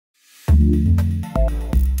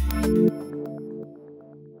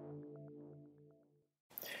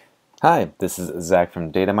Hi, this is Zach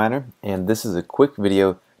from Dataminr, and this is a quick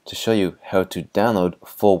video to show you how to download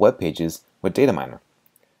full web pages with Dataminr.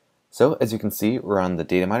 So, as you can see, we're on the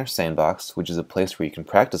Dataminr sandbox, which is a place where you can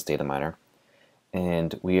practice Dataminr,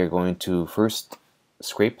 and we are going to first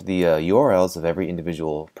scrape the URLs of every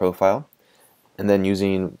individual profile, and then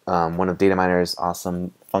using one of Dataminr's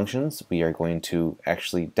awesome functions, we are going to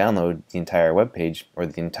actually download the entire web page or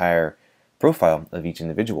the entire profile of each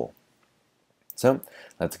individual. So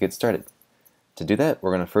let's get started. To do that, we're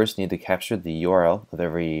going to first need to capture the URL of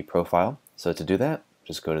every profile. So to do that,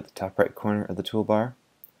 just go to the top right corner of the toolbar,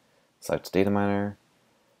 select Dataminr, and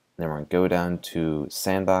then we're going to go down to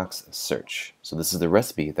Sandbox Search. So this is the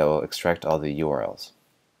recipe that will extract all the URLs.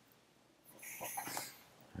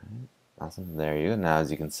 Awesome, there you go. Now as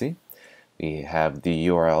you can see, we have the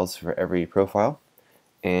URLs for every profile.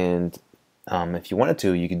 And if you wanted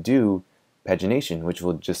to, you could do pagination, which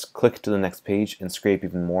will just click to the next page and scrape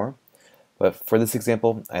even more. But for this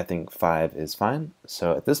example, I think 5 is fine.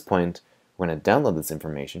 So at this point, we're going to download this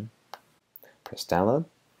information. Press download,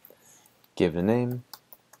 give it a name,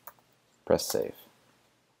 press save.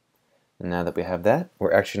 And now that we have that,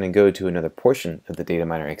 we're actually going to go to another portion of the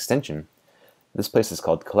Dataminr extension. This place is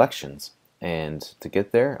called Collections. And to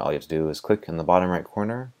get there, all you have to do is click in the bottom right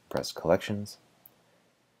corner, press Collections.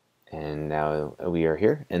 And now we are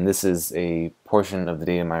here, and this is a portion of the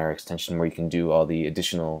Dataminr extension where you can do all the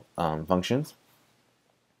additional functions.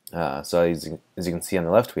 So as you can see on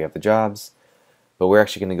the left, we have the jobs, but we're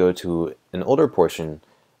actually going to go to an older portion.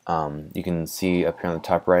 You can see up here on the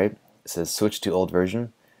top right, it says switch to old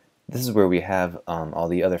version. This is where we have all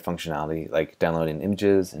the other functionality, like downloading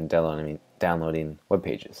images and downloading web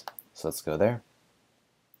pages. So let's go there.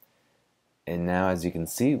 And now as you can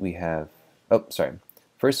see, we have,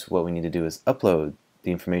 first, what we need to do is upload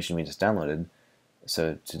the information we just downloaded.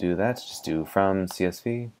 So to do that, just do from CSV,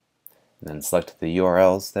 and then select the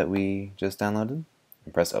URLs that we just downloaded,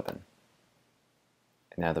 and press open.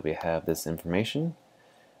 And now that we have this information,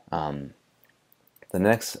 the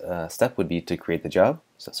next step would be to create the job.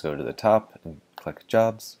 So let's go to the top and click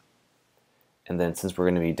Jobs. And then since we're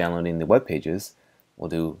going to be downloading the web pages, we'll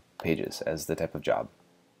do Pages as the type of job.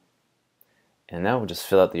 And now we'll just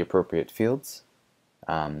fill out the appropriate fields.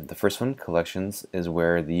 The first one, Collections, is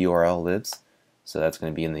where the URL lives, so that's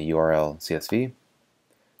going to be in the URL CSV.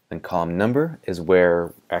 Then column number is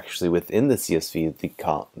where actually within the CSV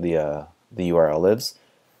the URL lives.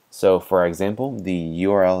 So for our example, the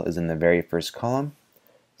URL is in the very first column,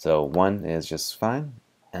 so 1 is just fine,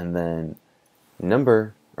 and then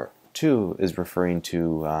number, or 2, is referring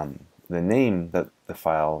to the name that the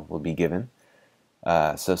file will be given.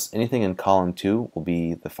 So anything in column 2 will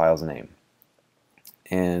be the file's name.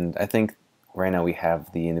 And I think right now we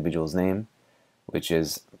have the individual's name, which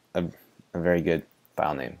is a very good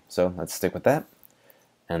file name. So let's stick with that.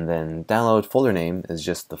 And then download folder name is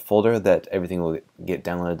just the folder that everything will get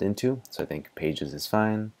downloaded into. So I think pages is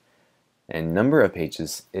fine. And number of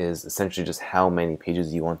pages is essentially just how many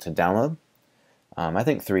pages you want to download. I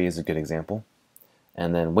think 3 is a good example.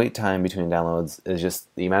 And then wait time between downloads is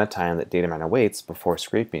just the amount of time that Dataminr waits before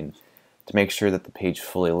scraping, to make sure that the page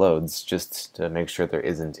fully loads, just to make sure there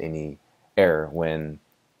isn't any error when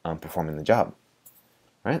performing the job.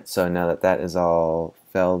 All right, so now that that is all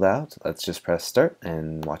filled out, let's just press start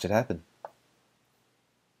and watch it happen.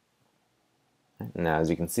 Now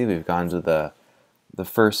as you can see, we've gone to the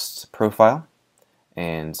first profile,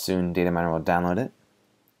 and soon Dataminr will download it.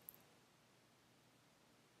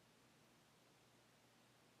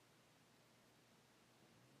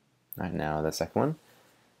 All right, now the second one.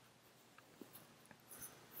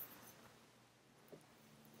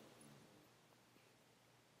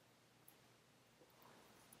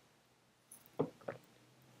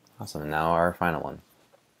 Awesome, now our final one.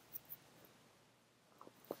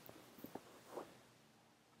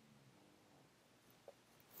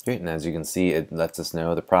 Great, and as you can see, it lets us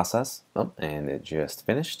know the process. Oh, and it just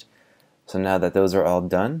finished. So now that those are all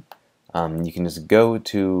done, you can just go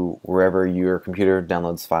to wherever your computer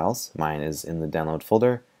downloads files. Mine is in the download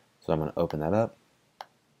folder, so I'm going to open that up.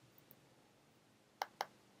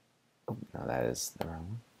 Oh, no, that is the wrong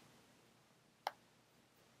one.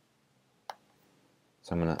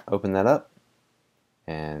 So I'm going to open that up,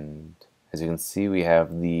 and as you can see, we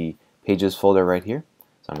have the Pages folder right here.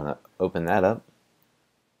 So I'm going to open that up.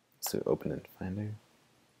 So open in Finder.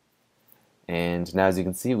 And now as you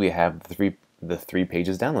can see, we have the three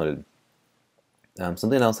pages downloaded.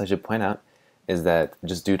 Something else I should point out is that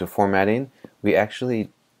just due to formatting, we actually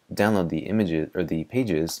download the images or the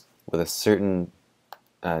pages with a certain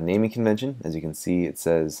naming convention. As you can see, it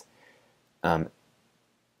says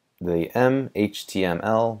the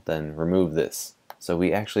mhtml, then remove this. So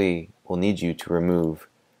we actually will need you to remove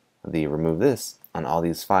this on all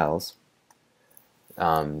these files,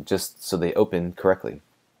 just so they open correctly.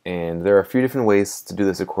 And there are a few different ways to do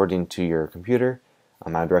this according to your computer.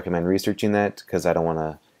 I'd recommend researching that because I don't want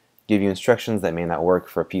to give you instructions that may not work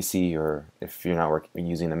for a PC or if you're not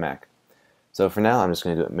using a Mac. So for now, I'm just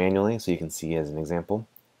going to do it manually so you can see as an example.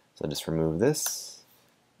 So just remove this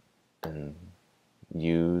and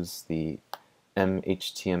use the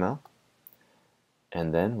mhtml.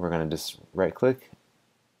 And then we're going to just right click,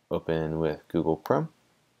 open with Google Chrome.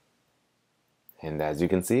 And as you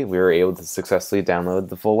can see, we were able to successfully download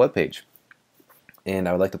the full web page. And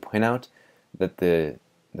I would like to point out that the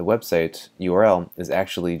website URL is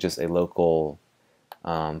actually just a local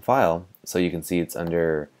file. So you can see it's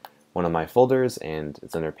under one of my folders and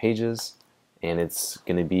it's under pages, and it's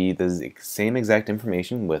going to be the same exact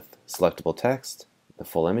information with selectable text, the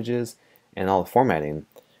full images, and all the formatting.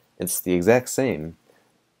 It's the exact same,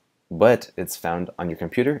 but it's found on your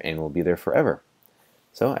computer and will be there forever.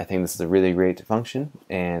 So I think this is a really great function,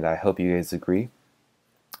 and I hope you guys agree.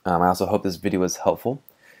 I also hope this video was helpful.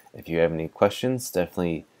 If you have any questions,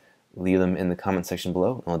 definitely leave them in the comment section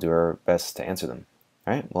below, and we'll do our best to answer them.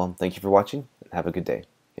 Alright, well, thank you for watching, and have a good day.